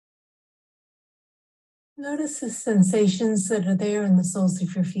 Notice the sensations that are there in the soles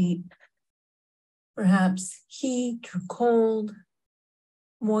of your feet. Perhaps heat or cold,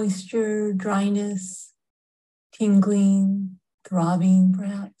 moisture, dryness, tingling, throbbing,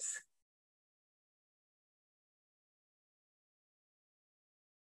 perhaps.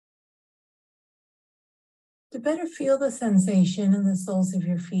 To better feel the sensation in the soles of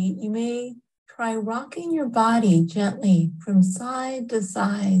your feet, you may try rocking your body gently from side to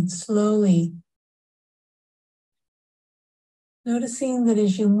side, slowly. Noticing that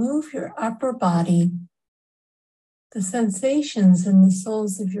as you move your upper body, the sensations in the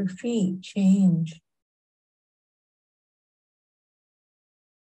soles of your feet change.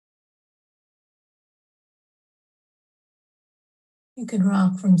 You can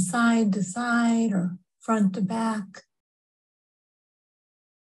rock from side to side or front to back.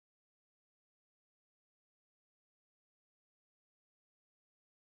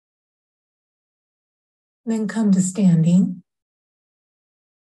 Then come to standing.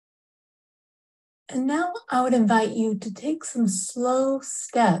 And now I would invite you to take some slow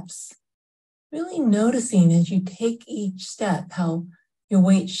steps, really noticing as you take each step how your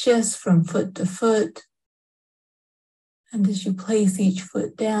weight shifts from foot to foot. And as you place each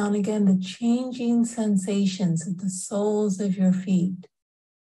foot down, again, the changing sensations of the soles of your feet.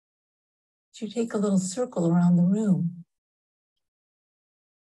 As you take a little circle around the room.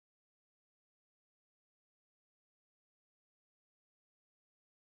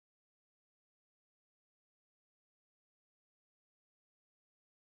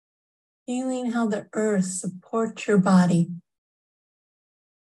 Feeling how the earth supports your body.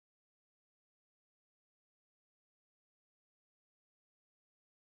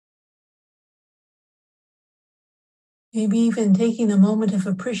 Maybe even taking a moment of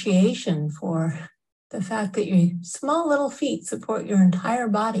appreciation for the fact that your small little feet support your entire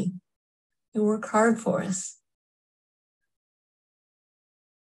body. They work hard for us.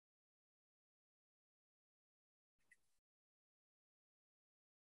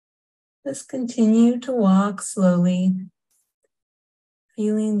 Just continue to walk slowly,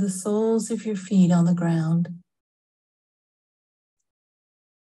 feeling the soles of your feet on the ground.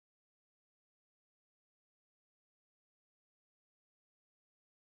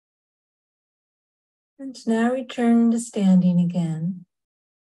 And now return to standing again,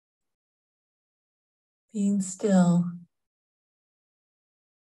 being still,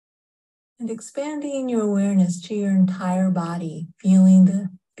 and expanding your awareness to your entire body, feeling the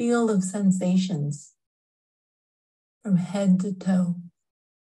field of sensations from head to toe.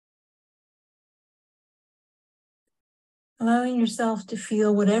 Allowing yourself to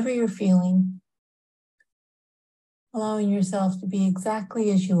feel whatever you're feeling, allowing yourself to be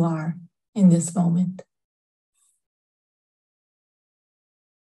exactly as you are in this moment.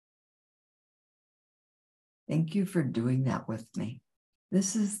 Thank you for doing that with me.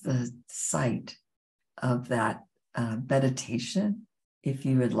 This is the site of that meditation, if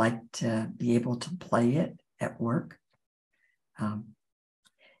you would like to be able to play it at work.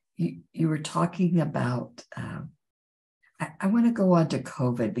 You were talking about, I want to go on to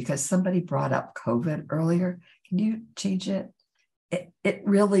COVID because somebody brought up COVID earlier. Can you change it? It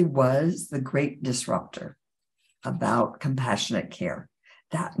really was the great disruptor about compassionate care.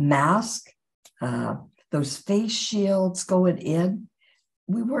 that mask, those face shields going in,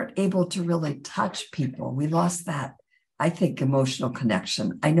 we weren't able to really touch people. We lost that, I think, emotional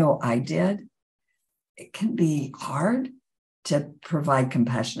connection. I know I did. It can be hard to provide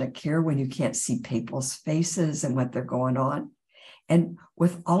compassionate care when you can't see people's faces and what they're going on. And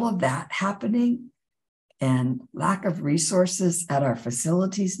with all of that happening and lack of resources at our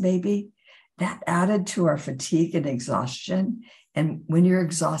facilities, maybe, that added to our fatigue and exhaustion. And when you're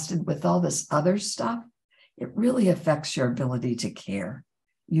exhausted with all this other stuff, it really affects your ability to care.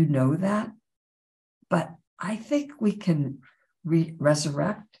 You know that. But I think we can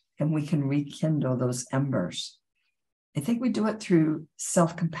resurrect and we can rekindle those embers. I think we do it through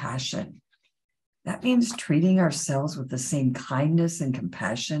self-compassion. That means treating ourselves with the same kindness and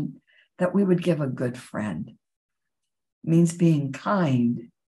compassion that we would give a good friend. It means being kind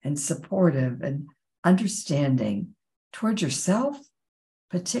and supportive and understanding towards yourself,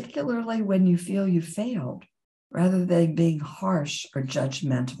 particularly when you feel you failed, rather than being harsh or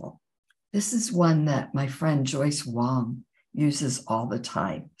judgmental. This is one that my friend Joyce Wong uses all the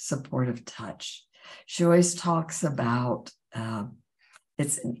time, supportive touch. She always talks about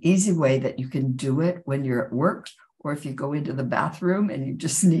it's an easy way that you can do it when you're at work or if you go into the bathroom and you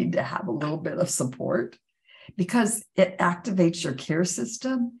just need to have a little bit of support, because it activates your care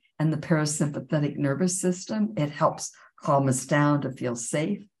system and the parasympathetic nervous system. It helps calm us down to feel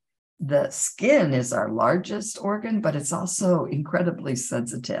safe. The skin is our largest organ, but it's also incredibly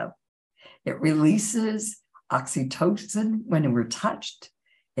sensitive. It releases oxytocin when we're touched.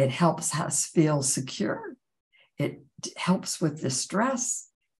 It helps us feel secure. It helps with the stress,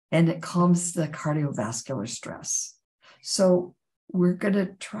 and it calms the cardiovascular stress. So we're going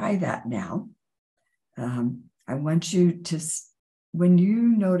to try that now. I want you to, when you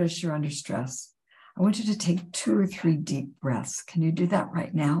notice you're under stress, I want you to take 2 or 3 deep breaths. Can you do that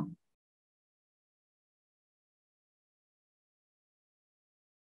right now?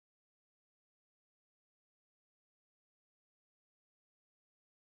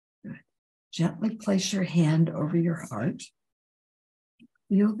 Gently place your hand over your heart.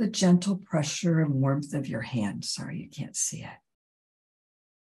 Feel the gentle pressure and warmth of your hand. Sorry, you can't see it.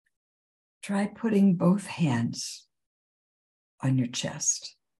 Try putting both hands on your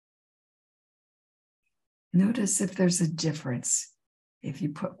chest. Notice if there's a difference if you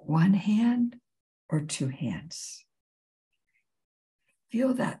put one hand or 2 hands.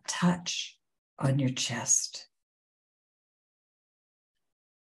 Feel that touch on your chest.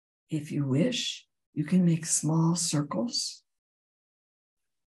 If you wish, you can make small circles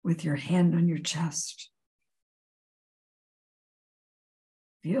with your hand on your chest.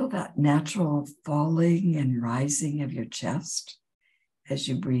 Feel that natural falling and rising of your chest as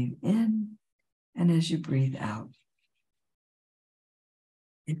you breathe in and as you breathe out.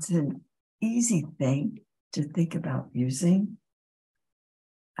 It's an easy thing to think about using.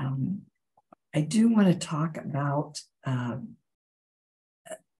 I do want to talk about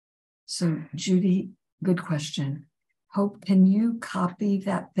so Judy, good question. Hope, can you copy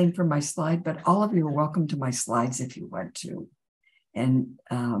that thing from my slide? But all of you are welcome to my slides if you want to. And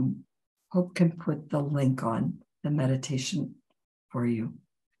Hope can put the link on the meditation for you.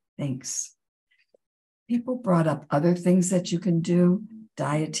 Thanks. People brought up other things that you can do,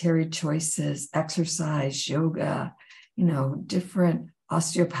 dietary choices, exercise, yoga, different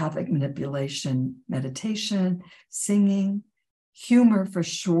osteopathic manipulation, meditation, singing, humor for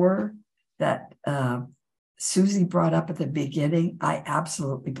sure, that Susie brought up at the beginning. I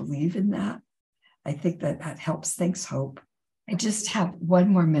absolutely believe in that. I think that helps. Thanks, Hope. I just have 1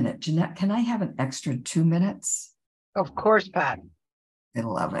 more minute. Jeanette, can I have an extra 2 minutes? Of course, Pat. I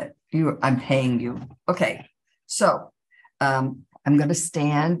love it. I'm paying you. Okay. So I'm going to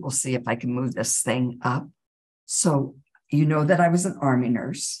stand. We'll see if I can move this thing up. So you know that I was an Army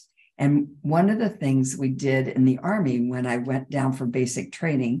nurse. And one of the things we did in the Army when I went down for basic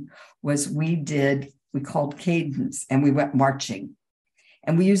training was we called cadence, and we went marching.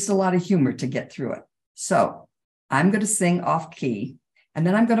 And we used a lot of humor to get through it. So I'm going to sing off key, and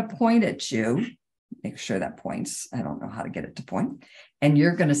then I'm going to point at you. Make sure that points. I don't know how to get it to point. And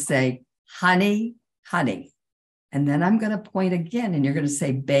you're going to say, honey, honey. And then I'm going to point again, and you're going to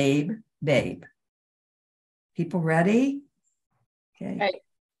say, babe, babe. People ready? Okay. Right.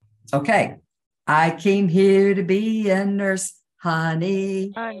 Okay. I came here to be a nurse,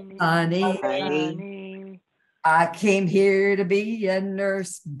 honey, honey, honey. I came here to be a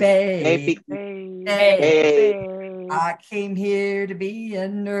nurse, babe, babe, babe. I came here to be a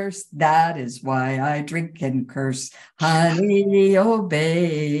nurse. That is why I drink and curse. Honey, oh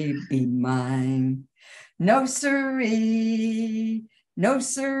baby mine. No siree, No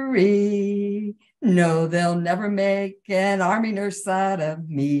siree. No, they'll never make an army nurse out of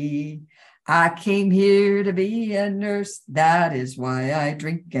me. I came here to be a nurse. That is why I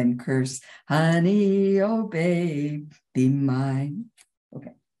drink and curse. Honey, oh babe, be mine.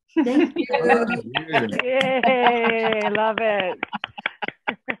 Okay. Thank you. Yay, love it.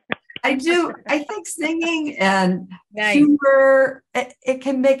 I think singing and Nice. humor, it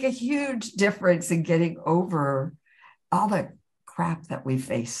can make a huge difference in getting over all the crap that we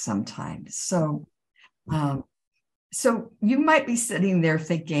face sometimes. So you might be sitting there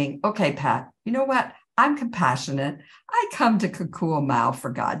thinking, okay, Pat, you know what? I'm compassionate. I come to Kōkua Mau for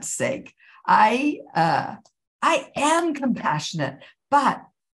God's sake. I am compassionate, but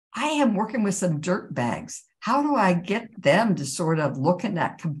I am working with some dirt bags. How do I get them to sort of look in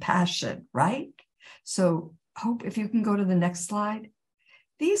that compassion, right? So Hope, if you can go to the next slide.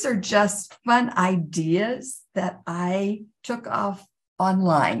 These are just fun ideas that I took off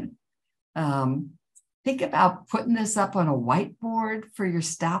online. Think about putting this up on a whiteboard for your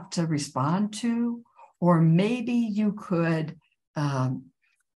staff to respond to, or maybe you could put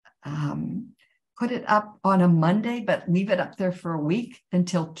it up on a Monday, but leave it up there for a week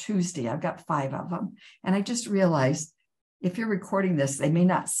until Tuesday. I've got 5 of them. And I just realized if you're recording this, they may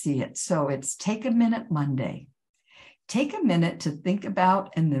not see it. So it's Take a Minute Monday. Take a minute to think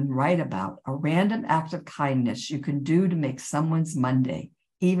about and then write about a random act of kindness you can do to make someone's Monday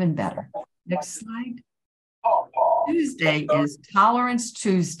even better. Next slide. Tuesday is Tolerance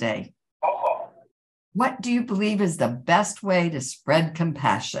Tuesday. What do you believe is the best way to spread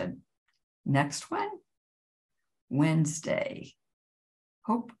compassion? Next one. Wednesday.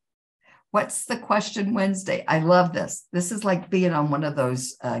 Hope. What's the question Wednesday? I love this. This is like being on one of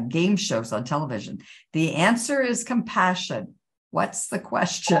those game shows on television. The answer is compassion. What's the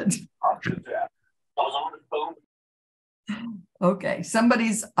question? Okay,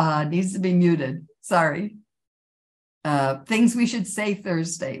 somebody's needs to be muted. Sorry. Things we should say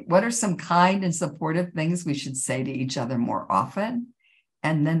Thursday. What are some kind and supportive things we should say to each other more often?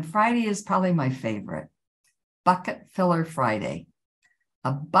 And then Friday is probably my favorite. Bucket Filler Friday.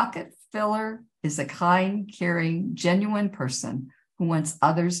 A bucket filler is a kind, caring, genuine person who wants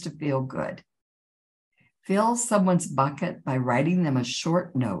others to feel good. Fill someone's bucket by writing them a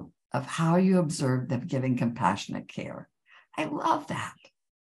short note of how you observe them giving compassionate care. I love that.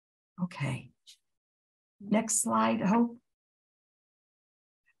 Okay. Next slide, Hope.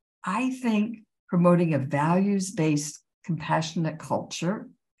 I think promoting a values-based compassionate culture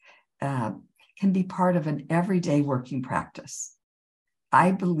can be part of an everyday working practice.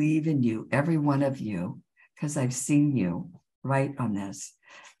 I believe in you, every one of you, because I've seen you write on this.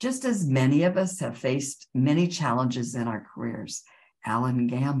 Just as many of us have faced many challenges in our careers. Alan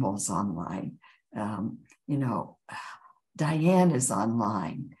Gamble's online. Diane is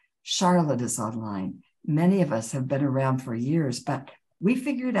online. Charlotte is online. Many of us have been around for years, but we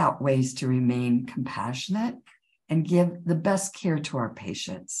figured out ways to remain compassionate and give the best care to our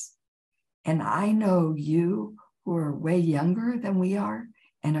patients. And I know you who are way younger than we are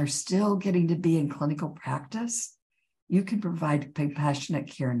and are still getting to be in clinical practice, you can provide compassionate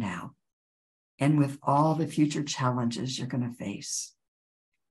care now and with all the future challenges you're going to face.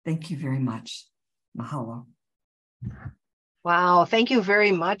 Thank you very much. Mahalo. Wow. Thank you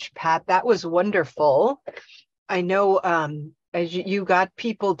very much, Pat. That was wonderful. I know as you got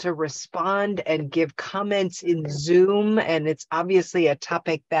people to respond and give comments in Zoom, and it's obviously a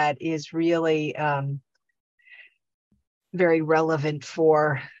topic that is really very relevant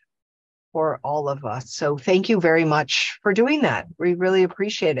for all of us. So thank you very much for doing that. We really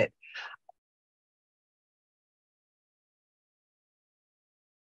appreciate it.